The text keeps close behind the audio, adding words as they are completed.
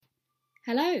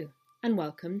Hello, and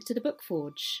welcome to the Book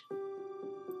Forge.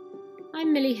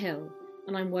 I'm Millie Hill,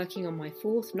 and I'm working on my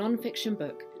fourth non-fiction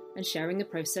book and sharing the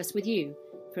process with you,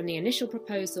 from the initial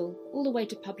proposal all the way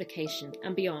to publication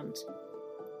and beyond.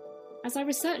 As I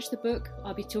research the book,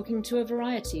 I'll be talking to a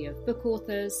variety of book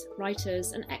authors,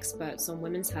 writers, and experts on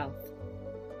women's health.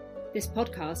 This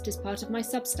podcast is part of my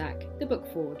Substack, The Book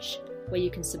Forge, where you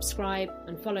can subscribe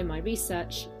and follow my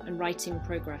research and writing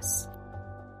progress.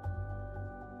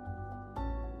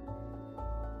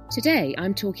 Today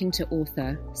I'm talking to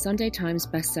author, Sunday Times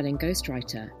bestselling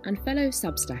ghostwriter and fellow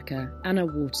Substacker Anna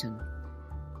Wharton.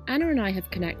 Anna and I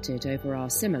have connected over our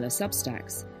similar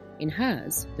Substacks. In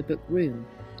hers, The Book Room,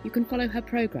 you can follow her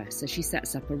progress as she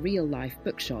sets up a real-life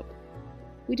bookshop.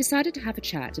 We decided to have a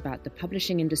chat about the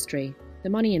publishing industry, the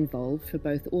money involved for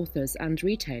both authors and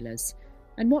retailers,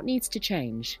 and what needs to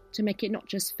change to make it not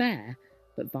just fair,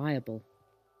 but viable.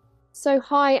 So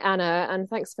hi, Anna, and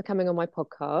thanks for coming on my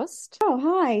podcast. Oh,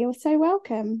 hi, you're so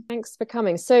welcome. Thanks for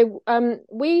coming. So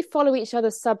we follow each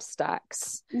other's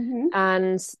Substacks,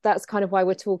 and that's kind of why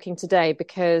we're talking today,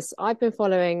 because I've been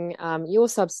following your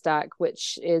Substack,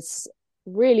 which is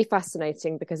really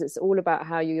fascinating because it's all about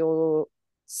how you're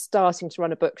starting to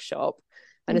run a bookshop.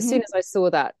 And as soon as I saw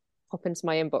that pop into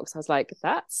my inbox, I was like,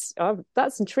 that's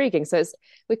intriguing. So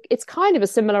it's kind of a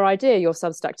similar idea, your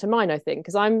Substack, to mine, I think,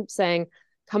 because I'm saying,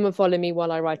 come and follow me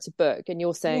while I write a book. And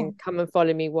you're saying, come and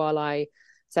follow me while I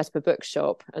set up a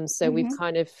bookshop. And so we've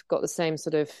kind of got the same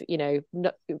sort of,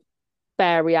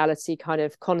 bare reality kind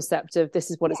of concept of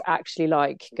this is what it's actually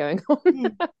like going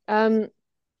on.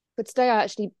 But today I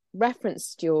actually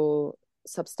referenced your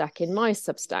Substack in my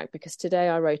Substack, because today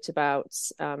I wrote about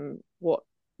what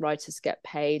writers get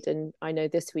paid. And I know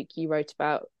this week you wrote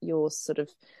about your sort of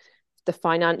the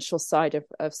financial side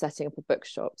of setting up a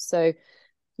bookshop. So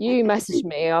you messaged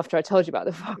me after I told you about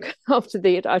the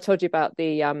book, I told you about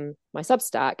the my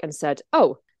Substack, and said,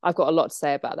 "Oh, I've got a lot to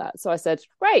say about that." So I said,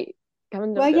 "Great, come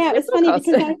and." Well, yeah, it was funny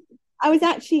because I was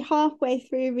actually halfway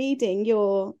through reading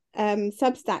your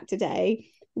Substack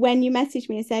today when you messaged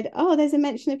me and said, "Oh, there's a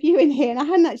mention of you in here," and I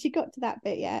hadn't actually got to that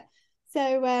bit yet.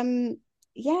 So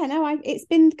it's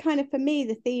been kind of for me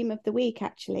the theme of the week,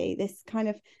 actually.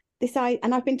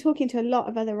 And I've been talking to a lot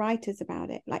of other writers about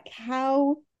it, like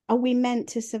how are we meant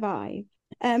to survive?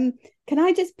 Can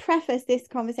I just preface this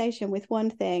conversation with one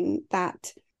thing,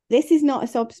 that this is not a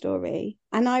sob story.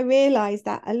 And I realise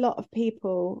that a lot of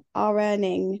people are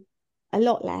earning a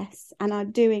lot less and are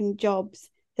doing jobs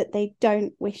that they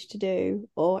don't wish to do,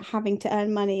 or having to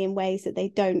earn money in ways that they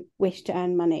don't wish to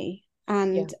earn money.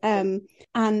 And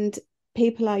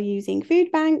people are using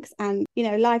food banks, and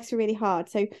life's really hard.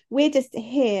 So we're just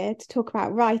here to talk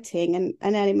about writing and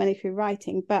earning money through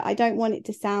writing, but I don't want it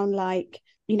to sound like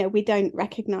we don't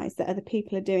recognize that other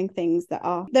people are doing things that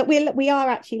we are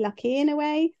actually lucky in a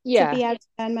way to be able to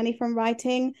earn money from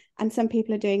writing, and some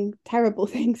people are doing terrible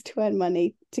things to earn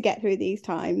money to get through these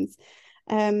times.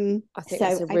 I think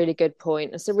that's a really good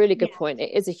point. It's a really good point.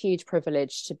 It is a huge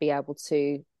privilege to be able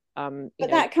to but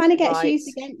that kind of gets used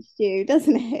against you,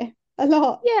 doesn't it? A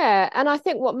lot. Yeah, and I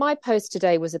think what my post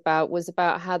today was about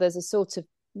how there's a sort of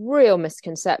real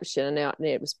misconception, and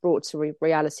it was brought to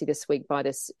reality this week by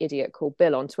this idiot called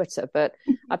Bill on Twitter, but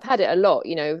I've had it a lot,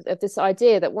 of this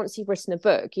idea that once you've written a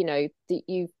book, that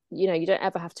you don't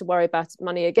ever have to worry about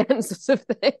money again, sort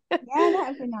of thing. Yeah, that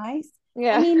would be nice.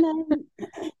 Yeah.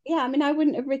 I mean, I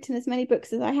wouldn't have written as many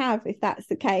books as I have if that's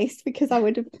the case, because I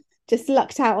would have just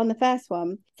lucked out on the first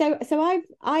one. So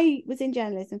I was in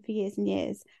journalism for years and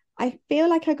years. I feel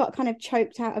like I got kind of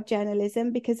choked out of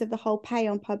journalism because of the whole pay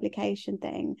on publication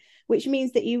thing, which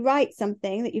means that you write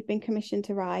something that you've been commissioned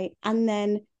to write, and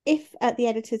then if at the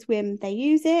editor's whim they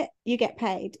use it, you get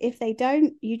paid. If they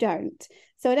don't, you don't.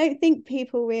 So I don't think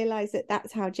people realise that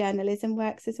that's how journalism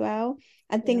works as well.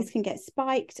 And things can get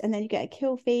spiked, and then you get a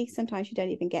kill fee. Sometimes you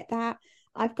don't even get that.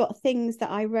 I've got things that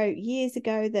I wrote years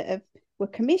ago that were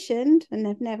commissioned and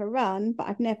have never run, but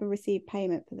I've never received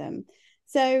payment for them.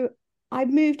 So I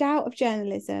moved out of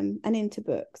journalism and into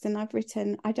books, and I've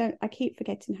written, I keep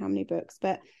forgetting how many books,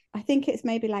 but I think it's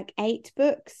maybe like 8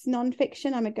 books,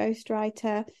 non-fiction. I'm a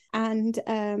ghostwriter, and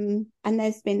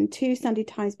there's been 2 Sunday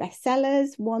Times bestsellers,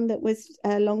 one that was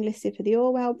longlisted for the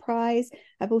Orwell Prize.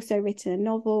 I've also written a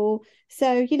novel.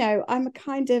 So, I'm a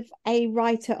kind of a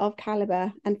writer of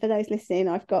caliber. And for those listening,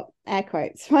 I've got air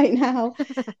quotes right now.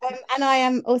 And I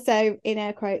am also, in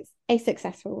air quotes, a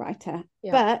successful writer.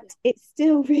 But it's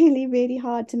still really, really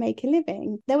hard to make a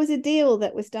living. There was a deal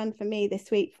that was done for me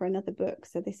this week for another book.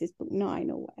 So this is book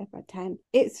 9 or whatever, 10.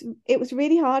 It was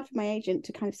really hard for my agent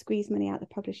to kind of squeeze money out of the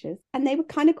publishers. And they were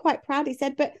kind of quite proud. He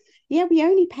said, but yeah, we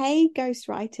only pay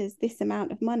ghostwriters this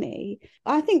amount of money.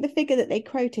 I think the figure that they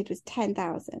quoted was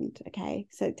 10,000. Okay,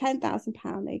 so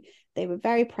 £10,000. They were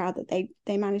very proud that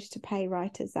they managed to pay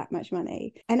writers that much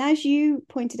money. And as you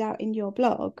pointed out in your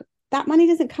blog, that money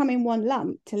doesn't come in one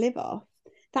lump to live off.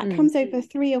 That comes over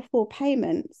 3 or 4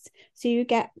 payments. So you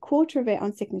get a quarter of it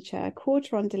on signature, a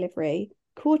quarter on delivery,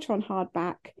 a quarter on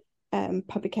hardback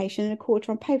publication, and a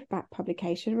quarter on paperback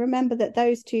publication. Remember that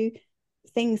those two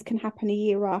things can happen a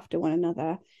year after one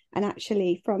another. And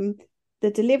actually, from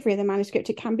the delivery of the manuscript,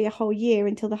 it can be a whole year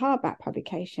until the hardback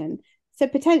publication. So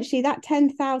potentially that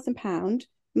 £10,000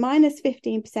 minus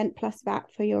 15% plus VAT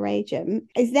for your agent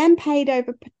is then paid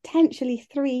over potentially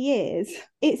 3 years.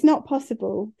 It's not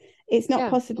possible. It's not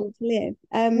possible to live.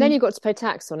 And then you've got to pay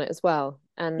tax on it as well,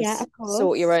 and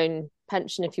sort your own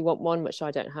pension if you want one, which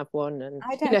I don't have one, and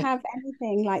I don't have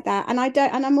anything like that.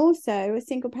 And I'm also a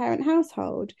single parent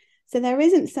household, so there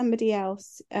isn't somebody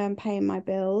else paying my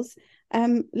bills.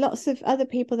 Lots of other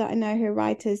people that I know who are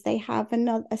writers, they have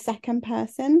a second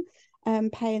person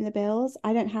paying the bills.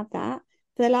 I don't have that.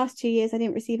 For the last 2 years, I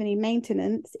didn't receive any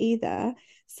maintenance either.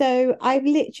 So I've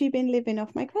literally been living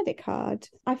off my credit card.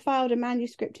 I filed a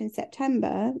manuscript in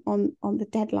September on the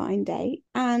deadline date,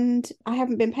 and I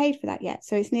haven't been paid for that yet.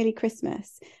 So it's nearly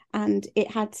Christmas, and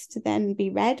it had to then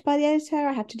be read by the editor.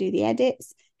 I have to do the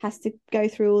edits, has to go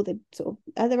through all the sort of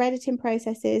other editing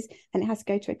processes, and it has to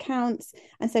go to accounts.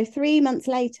 And so 3 months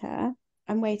later,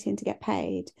 I'm waiting to get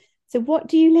paid. So what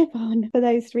do you live on for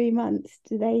those 3 months?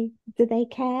 Do they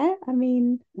care? I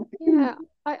mean, yeah,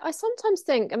 I sometimes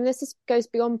think, I mean, goes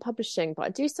beyond publishing, but I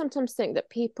do sometimes think that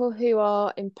people who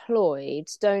are employed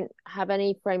don't have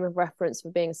any frame of reference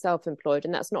for being self-employed,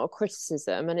 and that's not a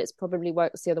criticism, and it's probably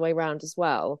works the other way around as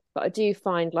well. But I do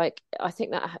find, like, I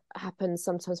think that happens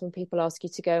sometimes when people ask you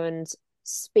to go and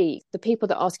speak. The people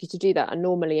that ask you to do that are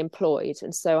normally employed,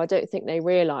 and so I don't think they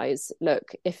realize,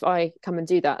 look, if I come and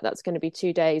do that, that's going to be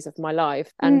 2 days of my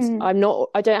life, and I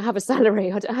don't have a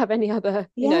salary, I don't have any other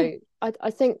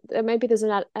I think maybe there's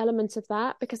an element of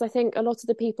that, because I think a lot of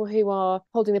the people who are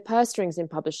holding the purse strings in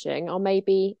publishing are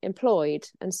maybe employed,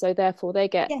 and so therefore they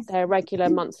get their regular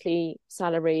monthly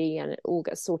salary and it all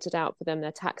gets sorted out for them.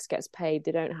 Their tax gets paid,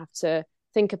 they don't have to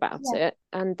think about it,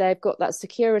 and they've got that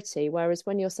security, whereas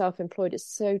when you're self-employed,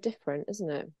 it's so different, isn't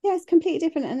it? Yeah, it's completely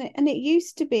different. And it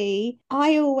used to be,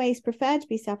 I always preferred to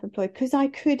be self-employed because I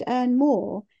could earn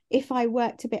more if I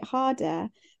worked a bit harder.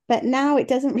 But now it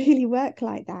doesn't really work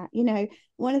like that. You know,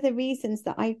 one of the reasons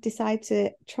that I decided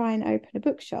to try and open a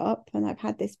bookshop, and I've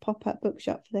had this pop-up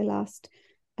bookshop for the last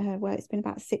it's been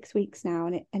about 6 weeks now,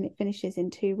 and it finishes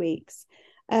in 2 weeks,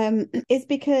 is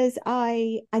because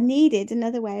I needed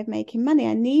another way of making money.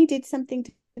 I needed something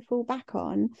to fall back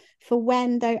on for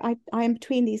when, though I am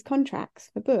between these contracts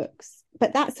for books.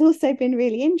 But that's also been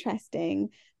really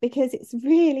interesting because it's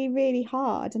really, really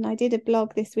hard. And I did a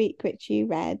blog this week, which you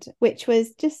read, which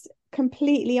was just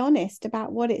completely honest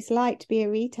about what it's like to be a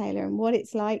retailer and what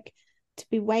it's like to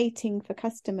be waiting for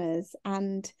customers,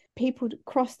 and people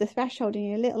cross the threshold and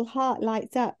your little heart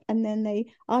lights up, and then they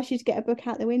ask you to get a book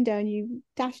out the window and you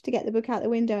dash to get the book out the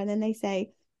window, and then they say,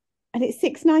 and it's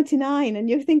 £6.99, and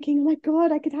you're thinking, oh my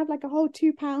God, I could have like a whole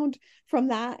 £2 from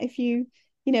that if you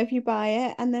buy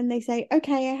it. And then they say,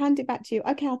 okay, I hand it back to you.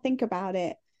 Okay, I'll think about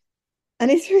it.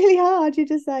 And it's really hard. You're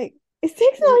just like, it's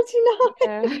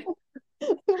 £6.99.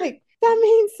 Like, that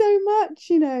means so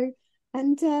much.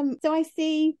 And so I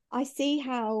see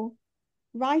how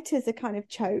writers are kind of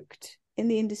choked in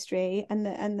the industry,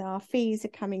 and our fees are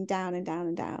coming down and down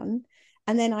and down.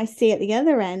 And then I see at the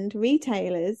other end,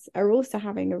 retailers are also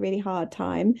having a really hard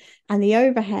time, and the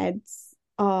overheads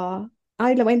are.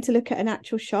 I went to look at an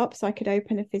actual shop so I could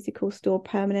open a physical store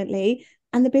permanently,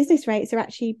 and the business rates are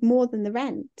actually more than the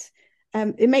rent.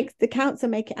 It makes the council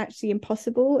make it actually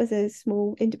impossible as a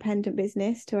small independent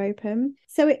business to open.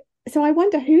 So I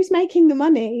wonder who's making the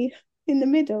money in the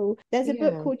middle. There's a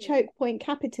book called Choke Point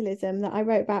Capitalism that I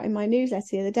wrote about in my newsletter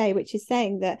the other day, which is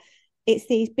saying that it's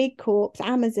these big corps,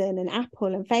 Amazon and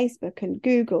Apple and Facebook and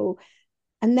Google,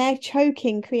 and they're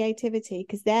choking creativity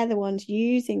because they're the ones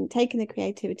taking the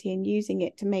creativity and using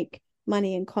it to make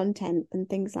money and content and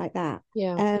things like that.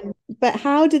 But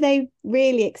how do they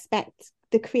really expect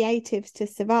the creatives to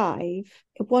survive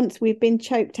once we've been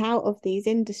choked out of these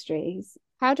industries?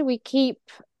 How do we keep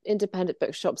independent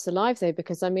bookshops alive though?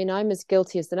 Because I mean, I'm as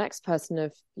guilty as the next person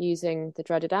of using the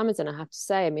dreaded Amazon, I have to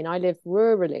say. I mean, I live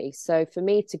rurally, so for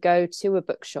me to go to a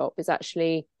bookshop is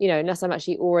actually, unless I'm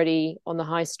actually already on the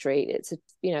high street, it's a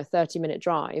 30-minute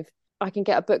drive. I can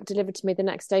get a book delivered to me the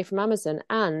next day from Amazon,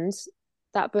 and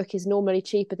that book is normally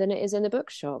cheaper than it is in the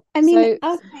bookshop. I mean,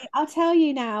 I'll tell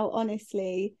you now,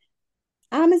 honestly,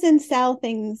 Amazon sell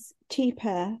things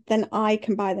cheaper than I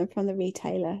can buy them from the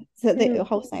retailer, so the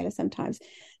wholesaler sometimes.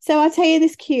 So I'll tell you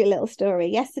this cute little story.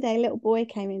 Yesterday, a little boy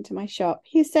came into my shop.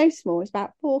 He was so small, he was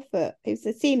about 4 foot. He was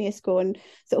a senior school and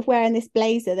sort of wearing this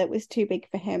blazer that was too big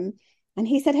for him. And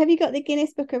he said, "Have you got the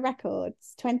Guinness Book of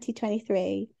Records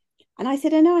 2023?" And I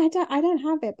said, "Oh no, I don't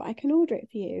have it, but I can order it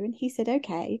for you." And he said,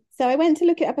 "Okay." So I went to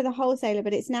look it up at the wholesaler,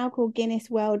 but it's now called Guinness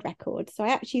World Records. So I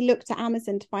actually looked at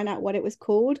Amazon to find out what it was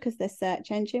called because their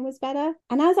search engine was better.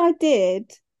 And as I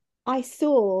did, I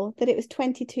saw that it was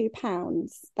 £22.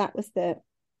 That was the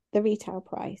retail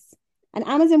price. And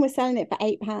Amazon was selling it for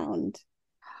 £8.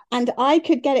 And I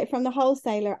could get it from the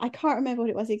wholesaler. I can't remember what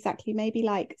it was exactly, maybe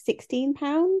like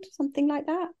 £16, something like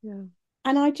that. Yeah.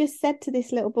 And I just said to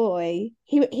this little boy,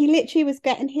 he literally was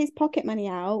getting his pocket money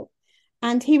out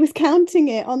and he was counting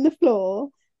it on the floor.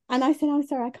 And I said, "I'm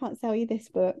sorry, I can't sell you this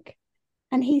book."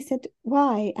 And he said,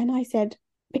 "Why?" And I said,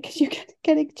 "Because you can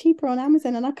get it cheaper on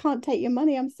Amazon and I can't take your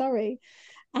money. I'm sorry."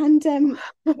 And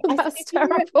That's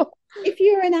terrible. If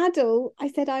you're an adult, I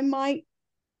said, "I might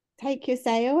take your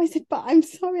sale." I said, "But I'm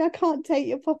sorry, I can't take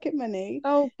your pocket money."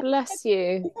 Oh, bless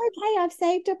you. "It's okay, I've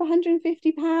saved up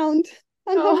 £150.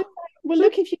 And I was like, "Well,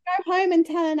 look, if you go home and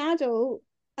tell an adult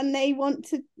and they want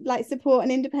to like support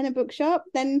an independent bookshop,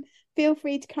 then feel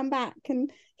free to come back."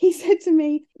 And he said to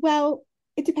me, "Well,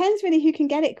 it depends really who can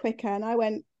get it quicker." And I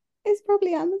went, "It's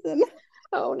probably Amazon."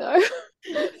 Oh no.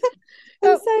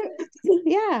 And so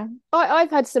yeah, I've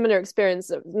had similar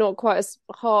experience, not quite as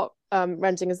heart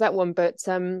wrenching as that one, but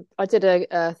I did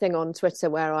a thing on Twitter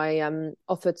where I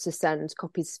offered to send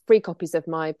free copies of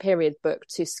my period book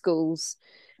to schools.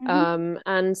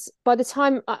 And by the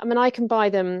time, I mean, I can buy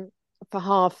them for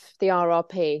half the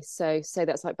RRP, so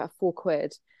that's like about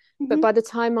 £4. But by the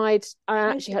time I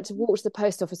actually had to walk to the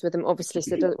post office with them, obviously,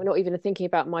 so we're not even thinking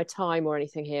about my time or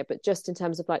anything here, but just in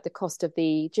terms of like the cost of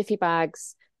the jiffy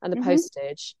bags and the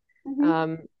postage,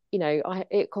 you know,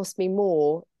 it cost me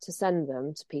more to send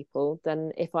them to people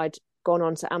than if I'd gone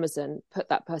on to Amazon, put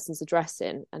that person's address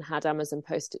in and had Amazon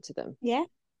post it to them. Yeah.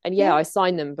 And I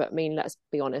signed them, but I mean, let's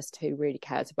be honest, who really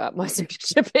cares about my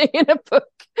signature being in a book?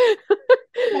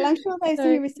 Well, I'm sure those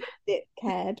who received it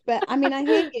cared, but I mean, I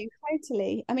hear you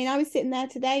totally. I mean, I was sitting there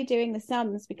today doing the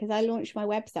sums because I launched my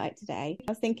website today.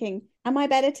 I was thinking, am I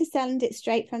better to send it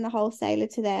straight from the wholesaler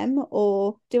to them,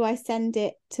 or do I send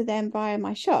it to them via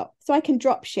my shop? So I can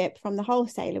drop ship from the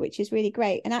wholesaler, which is really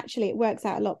great. And actually, it works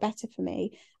out a lot better for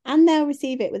me. And they'll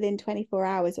receive it within 24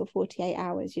 hours or 48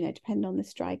 hours, you know, depending on the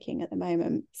striking at the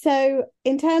moment. So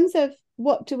in terms of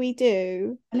what do we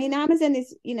do? I mean, Amazon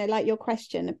is, you know, like your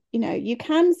question, you know, you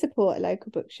can support a local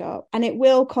bookshop and it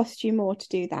will cost you more to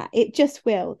do that. It just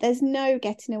will. There's no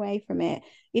getting away from it.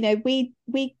 You know,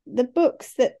 the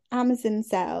books that Amazon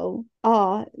sell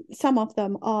some of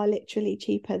them are literally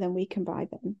cheaper than we can buy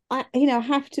them. I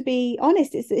have to be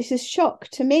honest, it's a shock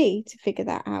to me to figure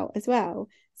that out as well.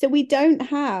 So we don't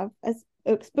have, as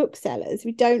booksellers,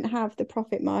 we don't have the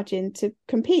profit margin to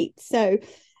compete. So,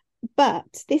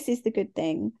 but this is the good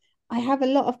thing. I have a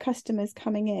lot of customers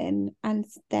coming in and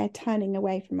they're turning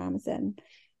away from Amazon.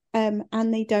 And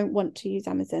they don't want to use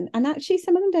Amazon. And actually,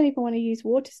 some of them don't even want to use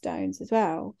Waterstones as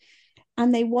well.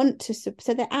 And they want to,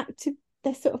 so they're active,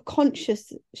 they're sort of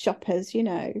conscious shoppers, you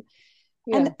know.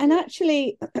 Yeah. And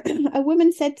actually, a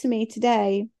woman said to me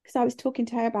today, because I was talking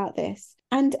to her about this,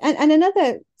 and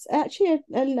another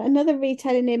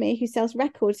retailer near me who sells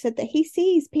records said that he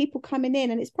sees people coming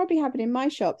in, and it's probably happened in my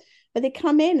shop, but they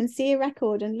come in and see a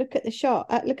record and look at the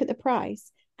shop, look at the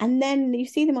price, and then you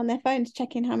see them on their phones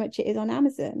checking how much it is on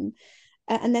Amazon,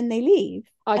 and then they leave.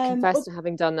 I confess to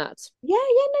having done that. Yeah,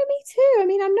 no, me too. I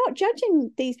mean, I'm not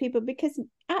judging these people because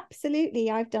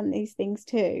absolutely I've done these things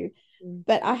too.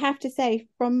 But I have to say,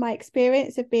 from my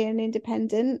experience of being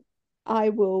independent, I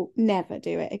will never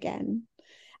do it again.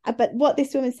 But what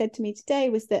this woman said to me today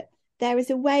was that there is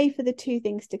a way for the two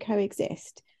things to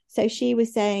coexist. So she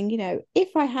was saying, you know,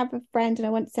 if I have a friend and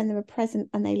I want to send them a present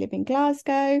and they live in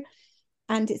Glasgow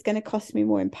and it's going to cost me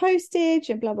more in postage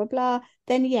and blah, blah, blah,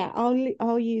 then yeah,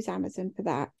 I'll use Amazon for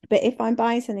that. But if I'm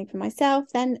buying something for myself,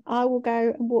 then I will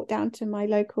go and walk down to my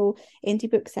local indie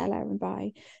bookseller and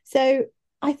buy. So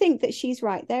I think that she's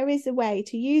right. There is a way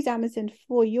to use Amazon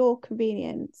for your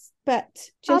convenience, but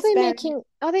are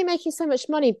they making so much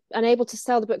money and able to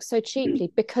sell the books so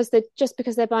cheaply because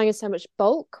they're buying in so much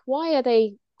bulk? Why are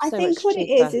they? I think what it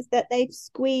is that they've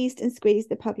squeezed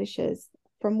the publishers,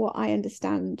 from what I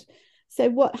understand. So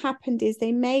what happened is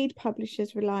they made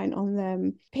publishers reliant on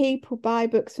them. People buy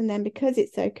books from them because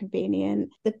it's so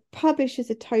convenient. The publishers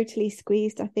are totally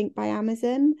squeezed, I think, by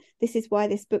Amazon. This is why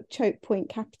this book, Choke Point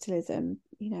Capitalism,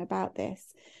 you know, about this.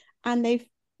 and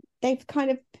they've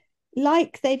kind of,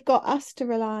 like they've got us to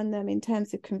rely on them in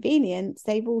terms of convenience,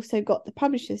 they've also got the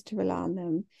publishers to rely on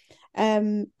them.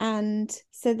 And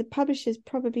so the publishers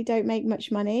probably don't make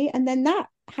much money, and then that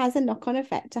has a knock-on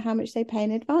effect to how much they pay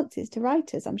in advances to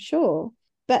writers, I'm sure.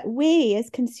 But we as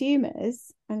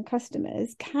consumers and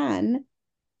customers can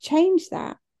change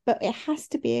that, but it has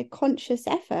to be a conscious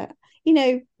effort. You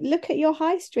know, look at your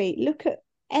high street, look at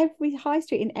every high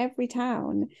street in every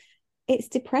town. It's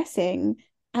depressing,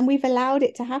 and we've allowed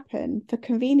it to happen for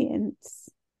convenience.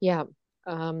 Yeah.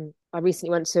 I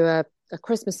recently went to a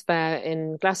Christmas fair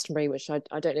in Glastonbury, which I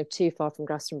don't live too far from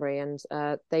Glastonbury, and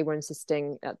they were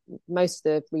insisting, most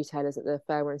of the retailers at the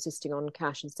fair were insisting on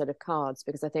cash instead of cards,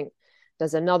 because I think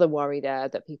there's another worry there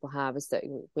that people have, is that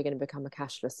we're going to become a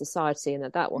cashless society,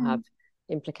 and that will have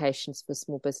implications for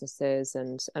small businesses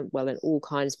and well, in all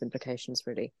kinds of implications,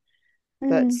 really.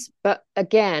 But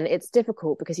again, it's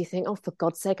difficult because you think, oh, for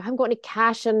God's sake, I haven't got any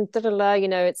cash, and you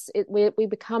know,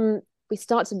 we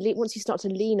start to once you start to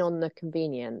lean on the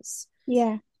convenience,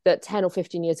 that 10 or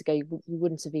 15 years ago you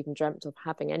wouldn't have even dreamt of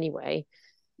having anyway.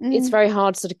 It's very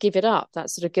hard to sort of give it up, that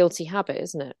sort of guilty habit,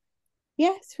 isn't it?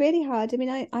 Yeah, it's really hard. I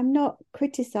mean, I'm not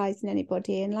criticizing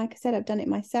anybody, and like I said, I've done it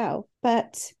myself,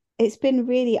 but it's been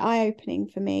really eye-opening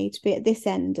for me to be at this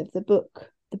end of the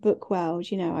book world.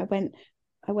 You know, I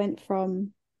went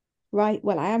from I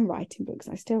am writing books,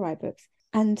 I still write books,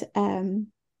 and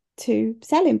to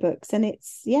selling books, and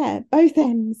it's both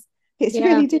ends. It's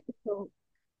really difficult.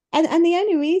 And the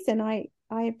only reason I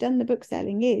have done the book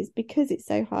selling is because it's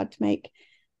so hard to make.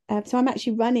 So I'm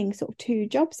actually running sort of 2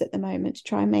 jobs at the moment to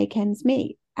try and make ends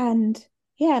meet. And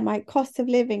my costs of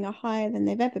living are higher than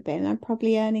they've ever been. I'm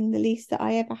probably earning the least that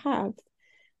I ever have.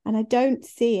 And I don't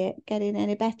see it getting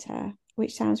any better,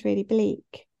 which sounds really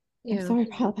bleak. I'm sorry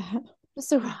about that.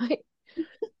 That's all right.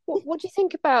 What do you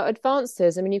think about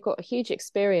advances? I mean, you've got a huge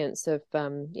experience of,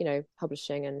 you know,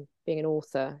 publishing and being an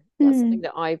author. That's something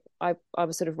that I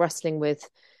was sort of wrestling with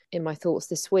in my thoughts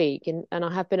this week, and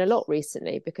I have been a lot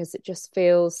recently, because it just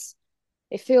feels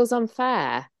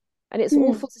unfair, and it's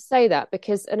awful to say that,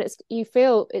 because you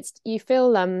feel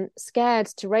scared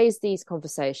to raise these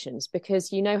conversations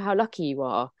because you know how lucky you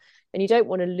are, and you don't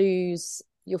want to lose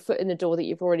your foot in the door that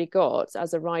you've already got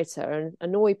as a writer and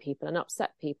annoy people and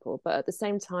upset people. But at the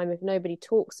same time, if nobody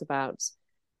talks about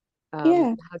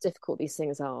how difficult these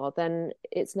things are, then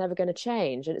it's never going to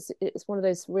change, and it's one of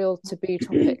those real taboo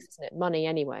topics, isn't it? Money,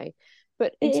 anyway.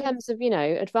 But in terms of, you know,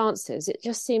 advances, it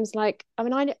just seems like, I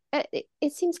mean,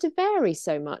 it seems to vary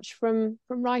so much from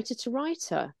writer to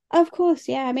writer. Of course,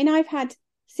 yeah. I mean, I've had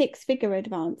 6-figure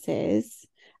advances,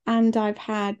 and I've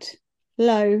had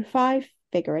low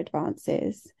 5-figure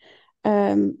advances,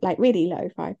 like really low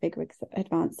 5-figure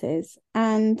advances,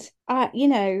 and you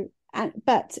know.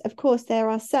 But of course there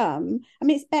are some, I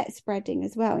mean, it's bet spreading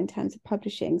as well in terms of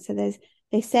publishing. So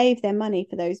they save their money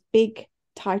for those big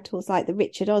titles like the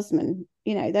Richard Osman,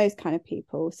 you know, those kind of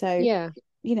people. So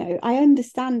you know, I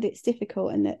understand it's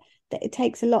difficult, and that it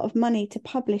takes a lot of money to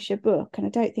publish a book, and I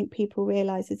don't think people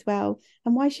realize as well,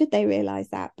 and why should they realize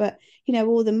that? But you know,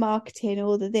 all the marketing,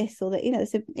 all the this, all that, you know,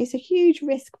 it's a huge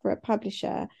risk for a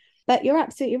publisher. But you're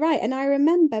absolutely right. And I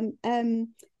remember, and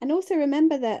also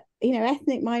remember that, you know,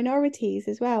 ethnic minorities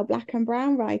as well, Black and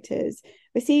brown writers,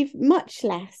 receive much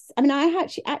less. I mean, I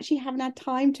actually haven't had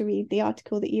time to read the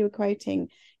article that you were quoting,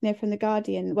 you know, from The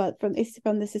Guardian. Well, from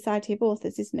the Society of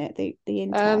Authors, isn't it? The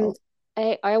Intel.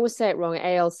 I always say it wrong,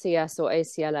 ALCS or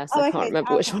ACLS. I can't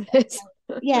remember which one it is.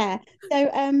 Yeah.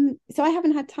 So I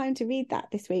haven't had time to read that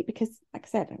this week because, like I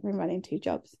said, I've been running 2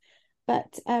 jobs.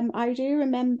 But I do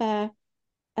remember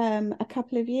a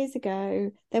couple of years ago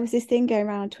there was this thing going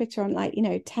around on Twitter on, like, you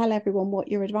know, tell everyone what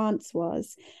your advance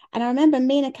was. And I remember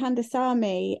Meena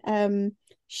Kandasamy,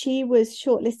 she was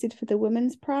shortlisted for the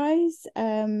Women's Prize.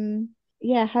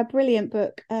 Her brilliant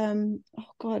book, oh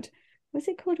God, what's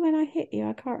it called? When I Hit You?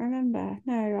 I can't remember.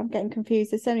 No, I'm getting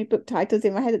confused. There's so many book titles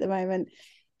in my head at the moment.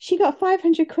 She got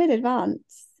 500 quid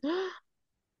advance.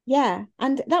 Yeah,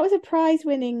 and that was a prize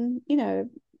winning, you know,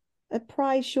 a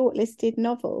prize shortlisted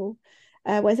novel.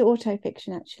 Was it auto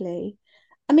fiction, actually?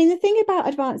 I mean, the thing about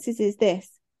advances is this: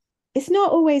 it's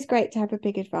not always great to have a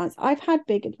big advance. I've had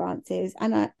big advances,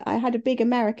 and I had a big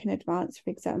American advance, for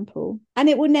example, and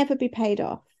it will never be paid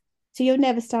off. So you'll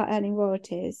never start earning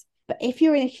royalties. But if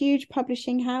you're in a huge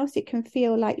publishing house, it can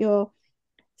feel like you're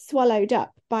swallowed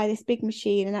up by this big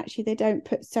machine, and actually they don't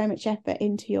put so much effort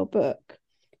into your book.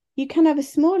 You can have a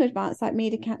small advance like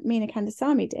Meena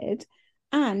Kandasamy did,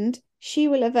 and she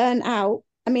will have earned out,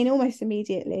 I mean, almost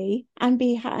immediately, and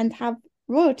have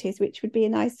royalties, which would be a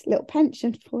nice little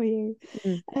pension for you.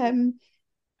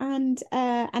 And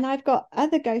I've got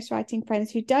other ghostwriting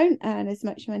friends who don't earn as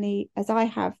much money as I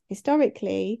have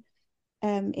historically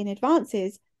in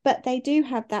advances, but they do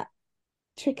have that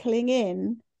trickling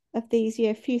in of these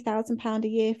few £1,000 a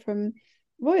year from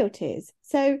royalties.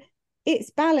 So it's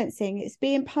balancing. It's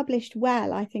being published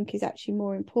well, I think, is actually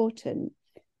more important,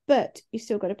 but you've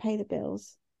still got to pay the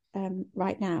bills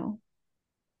right now.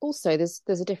 Also, there's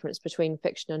a difference between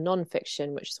fiction and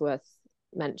non-fiction, which is worth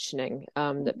mentioning,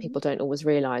 that people don't always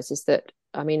realise, is that,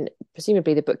 I mean,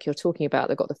 presumably the book you're talking about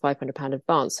that got the £500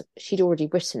 advance, she'd already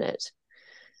written it.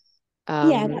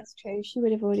 Yeah, that's true. She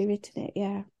would have already written it,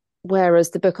 yeah. Whereas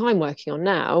the book I'm working on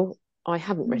now, I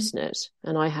haven't written it,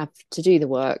 and I have to do the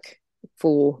work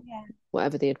for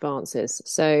whatever the advance is.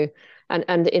 So,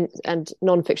 and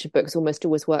non-fiction books almost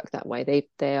always work that way.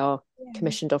 They are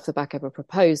commissioned off the back of a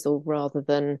proposal rather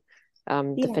than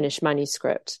the finished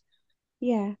manuscript.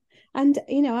 Yeah. And,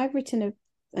 I've written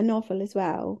a novel as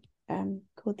well,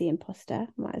 called The Imposter.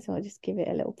 Might as well just give it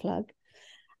a little plug.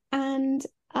 And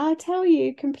I'll tell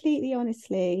you completely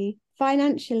honestly,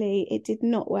 financially, it did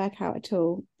not work out at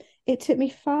all. It took me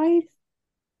 5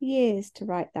 years to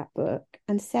write that book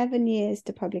and 7 years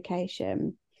to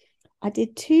publication. I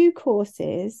did 2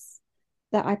 courses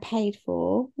that I paid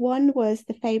for. One was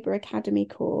the Faber Academy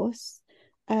course,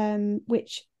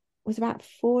 which was about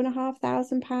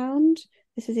 £4,500.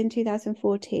 This was in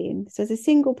 2014. So as a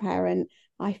single parent,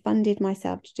 I funded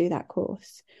myself to do that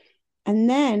course. And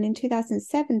then in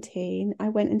 2017, I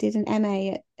went and did an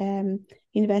MA at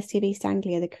University of East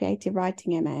Anglia, the creative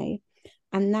writing MA.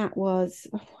 And that was,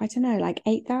 I don't know, like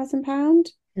 £8,000.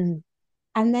 Mm.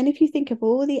 And then if you think of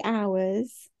all the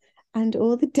hours and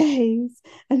all the days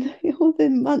and all the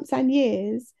months and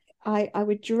years, I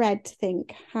would dread to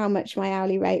think how much my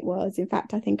hourly rate was. In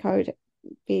fact, I think I would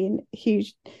be in a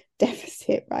huge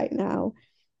deficit right now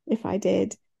if I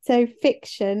did. So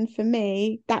fiction, for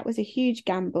me, that was a huge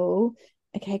gamble.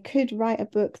 Okay, I could write a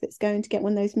book that's going to get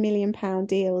one of those £1 million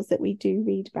deals that we do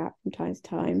read about from time to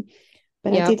time,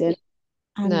 but I didn't.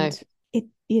 And it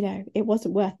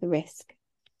wasn't worth the risk.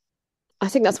 I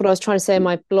think that's what I was trying to say in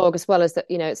my blog as well, is that,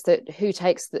 it's that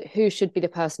who should be the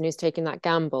person who's taking that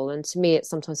gamble. And to me, it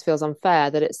sometimes feels unfair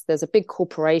that there's a big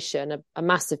corporation, a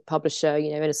massive publisher,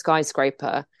 in a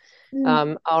skyscraper,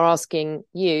 are asking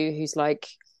you, who's like,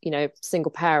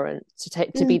 single parent,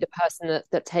 to be the person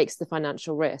that takes the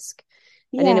financial risk.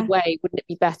 And in a way, wouldn't it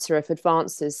be better if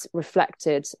advances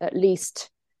reflected at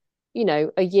least,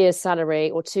 a year's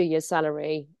salary or 2 years'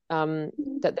 salary,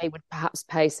 that they would perhaps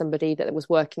pay somebody that was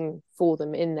working for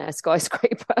them in their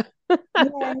skyscraper?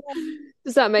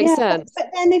 Does that make sense? But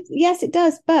then, yes, it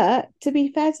does. But to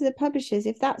be fair to the publishers,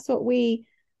 if that's what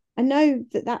I know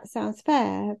that sounds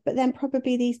fair, but then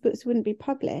probably these books wouldn't be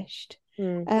published,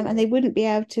 and they wouldn't be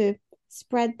able to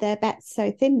spread their bets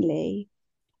so thinly.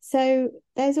 So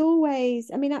there's always,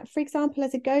 for example,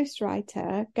 as a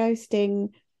ghostwriter, ghosting,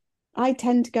 I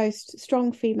tend to ghost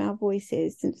strong female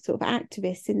voices and sort of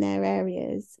activists in their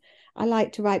areas. I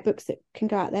like to write books that can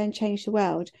go out there and change the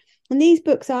world. And these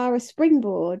books are a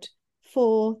springboard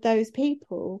for those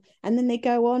people. And then they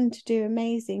go on to do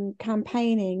amazing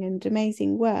campaigning and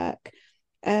amazing work.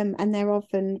 And they're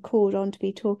often called on to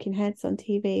be talking heads on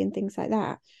TV and things like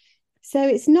that. So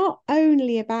it's not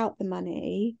only about the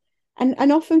money.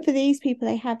 And often for these people,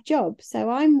 they have jobs. So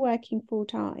I'm working full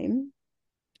time,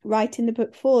 writing the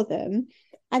book for them,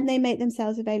 and they make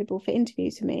themselves available for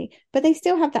interviews for me, but they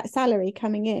still have that salary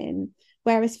coming in.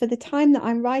 Whereas for the time that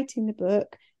I'm writing the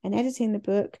book and editing the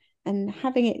book and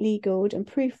having it legaled and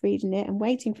proofreading it and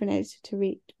waiting for an editor to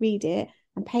read it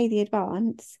and pay the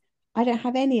advance, I don't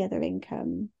have any other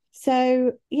income.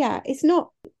 So it's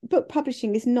not, book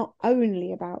publishing is not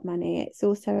only about money, it's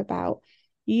also about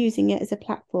using it as a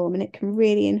platform, and it can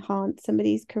really enhance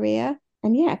somebody's career.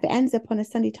 And if it ends up on a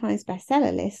Sunday Times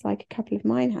bestseller list, like a couple of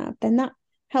mine have, then that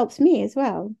helps me as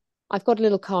well. I've got a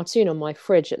little cartoon on my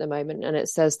fridge at the moment, and it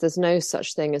says there's no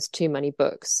such thing as too many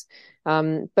books.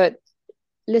 But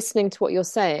listening to what you're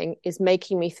saying is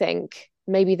making me think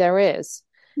maybe there is.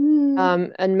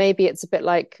 And maybe it's a bit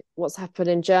like what's happened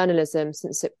in journalism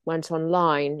since it went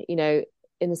online,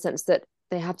 in the sense that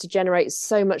they have to generate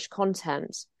so much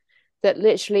content that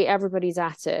literally everybody's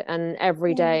at it, and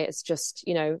every day it's just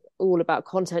all about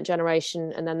content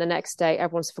generation, and then the next day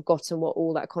everyone's forgotten what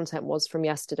all that content was from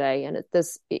yesterday. And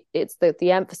it's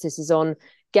the emphasis is on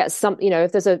get some,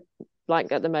 if there's a,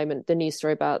 like at the moment, the news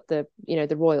story about the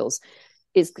the royals,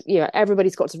 is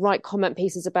everybody's got to write comment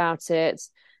pieces about it,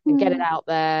 and get it out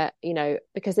there,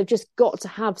 because they've just got to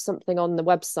have something on the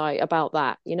website about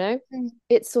that,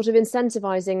 It's sort of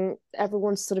incentivizing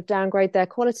everyone to sort of downgrade their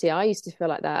quality. I used to feel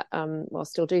like that, well,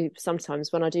 still do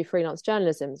sometimes when I do freelance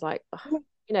journalism. It's like,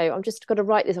 I'm just got to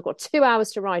write this. I've got 2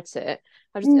 hours to write it.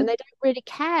 And they don't really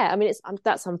care. I mean,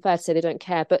 that's unfair to say they don't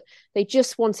care, but they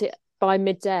just want it by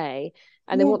midday,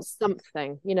 and they want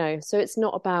something, So it's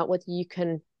not about whether you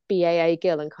can be A.A.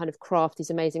 Gill and kind of craft these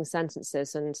amazing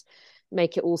sentences and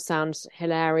make it all sound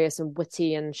hilarious and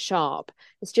witty and sharp.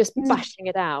 It's just bashing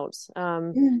it out.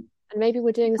 And maybe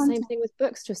we're doing the same thing with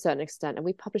books to a certain extent. Are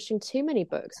we publishing too many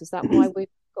books? Is that why we've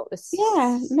got this?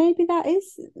 Yeah, maybe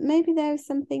there's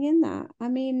something in that. I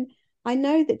mean, I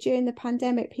know that during the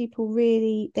pandemic,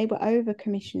 they were over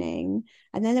commissioning,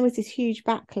 and then there was this huge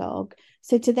backlog.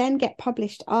 So to then get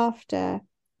published after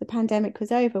the pandemic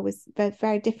was over was very,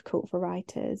 very difficult for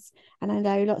writers. And I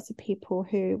know lots of people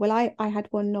I had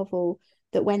one novel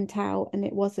that went out and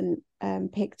it wasn't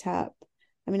picked up.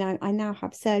 I mean, I now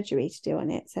have surgery to do on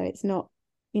it, so it's not,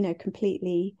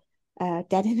 completely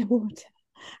dead in the water.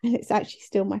 And it's actually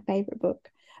still my favorite book.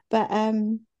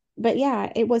 But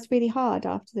yeah, it was really hard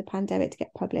after the pandemic to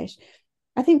get published.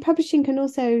 I think publishing can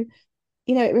also,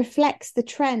 it reflects the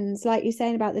trends, like you're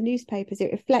saying about the newspapers.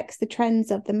 It reflects the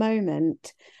trends of the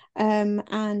moment, and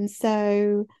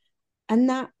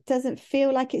that doesn't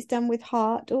feel like it's done with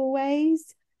heart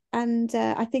always. And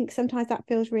I think sometimes that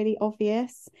feels really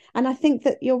obvious. And I think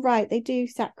that you're right; they do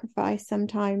sacrifice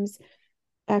sometimes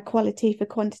quality for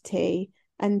quantity,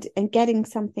 and getting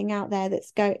something out there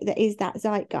that is that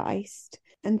zeitgeist,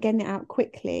 and getting it out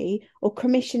quickly, or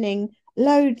commissioning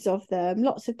loads of them,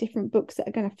 lots of different books that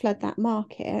are going to flood that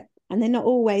market, and they're not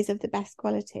always of the best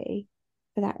quality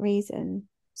for that reason.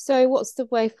 So what's the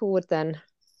way forward then?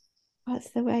 What's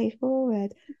the way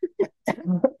forward?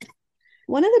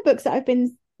 One of the books that I've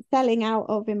been selling out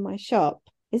of in my shop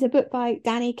is a book by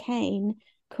Danny Kane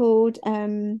called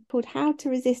How to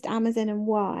Resist Amazon and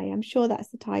Why. I'm sure that's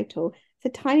the title. It's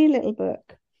a tiny little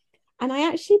book. And I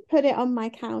actually put it on my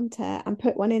counter and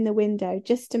put one in the window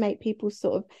just to make people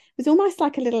it was almost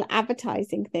like a little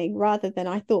advertising thing, rather than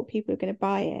I thought people were going to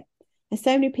buy it. And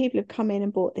so many people have come in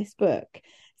and bought this book.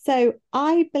 So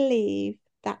I believe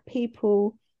that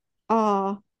people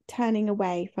are turning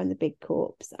away from the big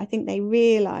corps. I think they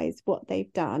realize what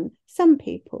they've done. Some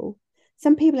people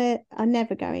are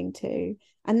never going to,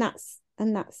 and that's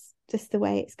just the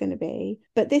way it's going to be.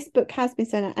 But this book has been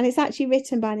sent out, and it's actually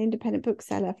written by an independent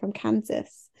bookseller from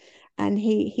Kansas, and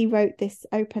he wrote this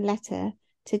open letter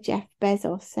to Jeff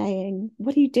Bezos saying,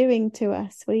 what are you doing to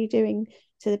us? What are you doing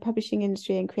to the publishing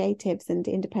industry and creatives and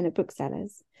independent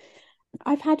booksellers?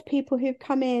 I've had people who've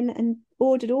come in and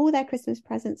ordered all their Christmas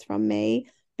presents from me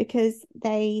because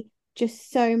they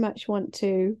just so much want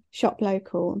to shop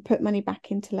local and put money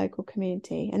back into local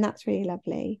community, and that's really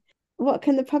lovely. What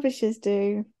can the publishers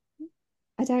do?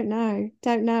 I don't know.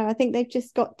 I think they've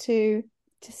just got to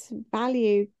just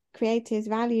value creatives,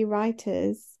 value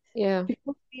writers. Yeah.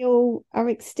 Before we all are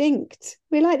extinct.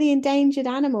 We're like the endangered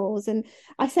animals. And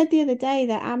I said the other day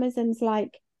that Amazon's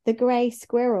like the grey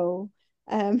squirrel.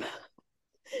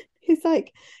 Who's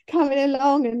like coming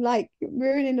along and like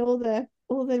ruining all the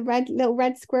little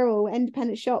red squirrel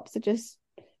independent shops are just,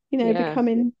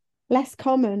 becoming less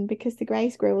common because the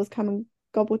grey squirrels come and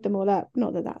gobbled them all up.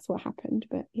 Not that that's what happened,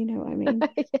 but you know what I mean.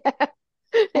 Yeah.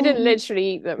 They didn't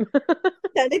literally eat them.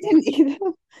 No, they didn't eat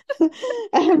them.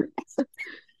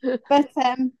 But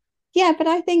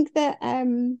I think that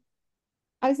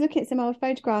I was looking at some old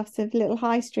photographs of little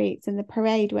high streets and the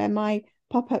parade where my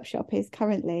pop-up shop is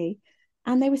currently,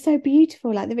 and they were so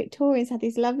beautiful. Like the Victorians had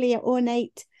these lovely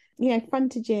ornate,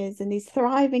 frontages and these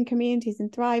thriving communities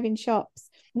and thriving shops.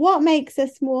 What makes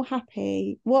us more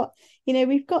happy?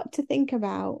 We've got to think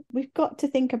about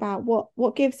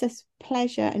what gives us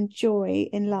pleasure and joy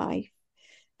in life.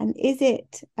 And is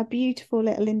it a beautiful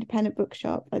little independent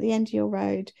bookshop at the end of your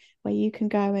road where you can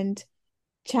go and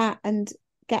chat and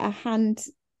get a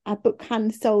book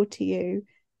hand sold to you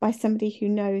by somebody who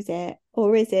knows it?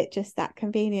 Or is it just that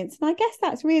convenience? And I guess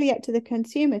that's really up to the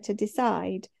consumer to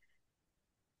decide,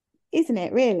 isn't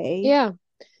it, really? Yeah.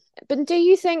 But do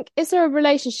you think, is there a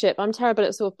relationship? I'm terrible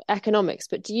at sort of economics,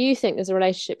 but do you think there's a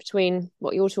relationship between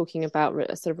what you're talking about,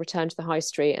 a sort of return to the high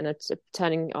street and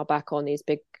turning our back on these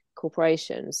big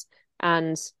corporations,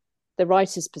 and the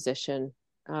writer's position?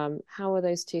 How are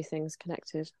those two things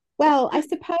connected? Well, I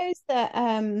suppose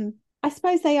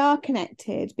they are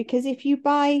connected, because if you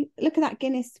look at that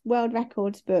Guinness World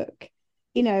Records book,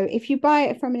 if you buy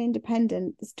it from an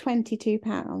independent, it's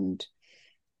 £22.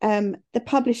 The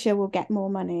publisher will get more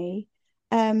money.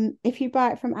 If you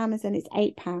buy it from Amazon, it's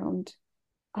 £8.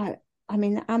 I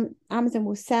mean, Amazon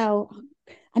will sell,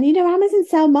 and Amazon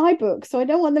sell my books, so I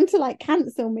don't want them to like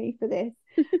cancel me for this.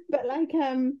 But like,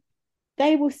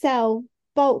 they will sell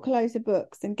bulk loads of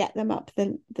books and get them up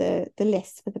the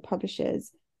list for the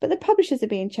publishers. But the publishers are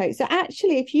being choked. So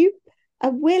actually, if you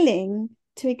are willing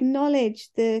to acknowledge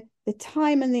the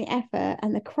time and the effort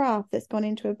and the craft that's gone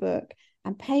into a book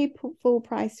and pay full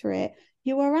price for it,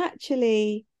 you are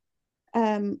actually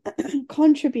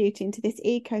contributing to this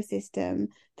ecosystem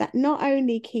that not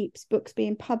only keeps books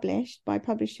being published by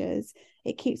publishers,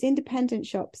 it keeps independent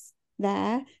shops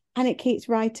there, and it keeps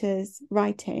writers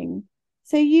writing.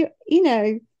 So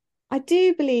I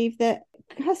do believe that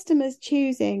customers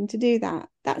choosing to do that,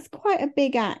 that's quite a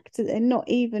big act that they're not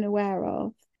even aware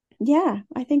of. Yeah,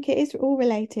 I think it is all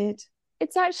related.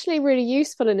 It's actually really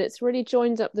useful, and it's really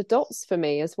joined up the dots for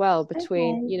me as well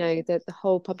between the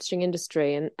whole publishing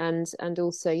industry and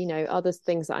also other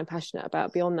things that I'm passionate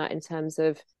about beyond that, in terms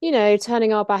of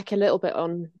turning our back a little bit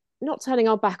on, not turning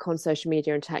our back on social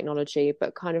media and technology,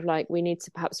 but kind of like we need to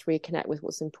perhaps reconnect with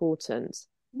what's important,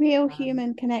 real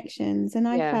human connections. And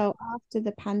I felt after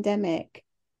the pandemic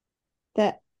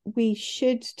that we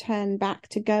should turn back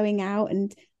to going out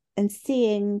and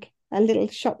seeing a little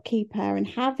shopkeeper and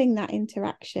having that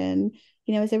interaction.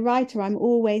 As a writer, I'm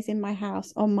always in my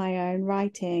house on my own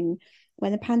writing.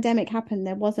 When the pandemic happened,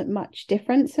 there wasn't much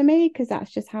difference for me because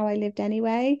that's just how I lived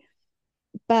anyway.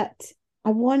 But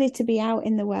I wanted to be out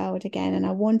in the world again, and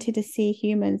I wanted to see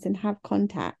humans and have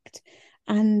contact.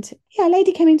 And a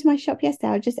lady came into my shop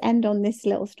yesterday. I'll just end on this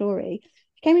little story.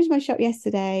 She came into my shop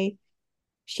yesterday.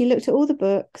 She looked at all the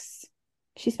books.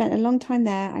 She spent a long time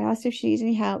there. I asked her if she needed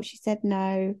any help. She said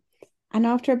no. And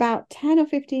after about 10 or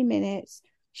 15 minutes,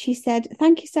 she said,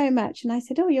 "Thank you so much." And I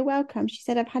said, "Oh, you're welcome." She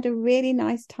said, "I've had a really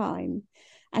nice time."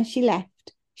 And she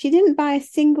left. She didn't buy a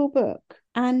single book.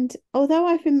 And although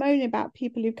I've been moaning about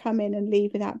people who come in and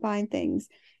leave without buying things,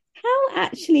 how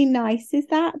actually nice is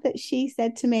that she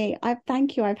said to me,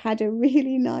 "Thank you, I've had a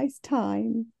really nice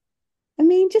time." I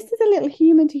mean, just as a little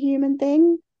human to human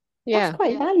thing, that's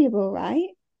quite valuable, right?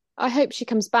 I hope she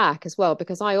comes back as well,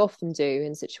 because I often do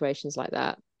in situations like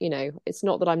that. It's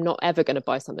not that I'm not ever going to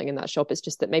buy something in that shop. It's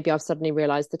just that maybe I've suddenly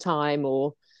realized the time,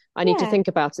 or I need to think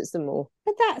about it some more.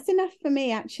 But that's enough for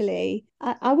me, actually.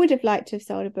 I would have liked to have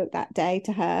sold a book that day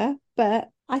to her, but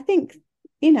I think,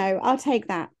 I'll take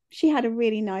that. She had a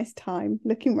really nice time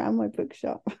looking around my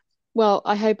bookshop. Well,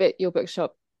 I hope your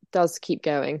bookshop does keep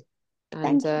going,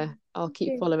 and I'll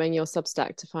keep following your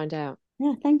Substack to find out.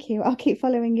 Yeah, thank you. I'll keep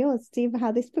following yours to see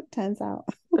how this book turns out.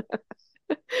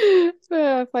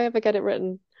 If I ever get it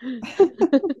written.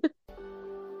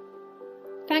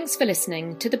 Thanks for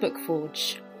listening to The Book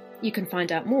Forge. You can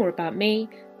find out more about me,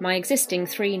 my existing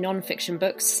 3 non-fiction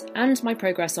books, and my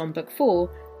progress on book 4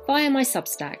 via my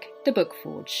Substack, The Book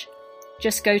Forge.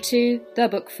 Just go to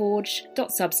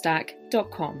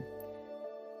thebookforge.substack.com.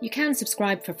 You can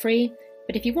subscribe for free,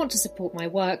 but if you want to support my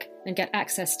work and get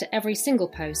access to every single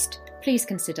post, please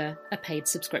consider a paid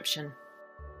subscription.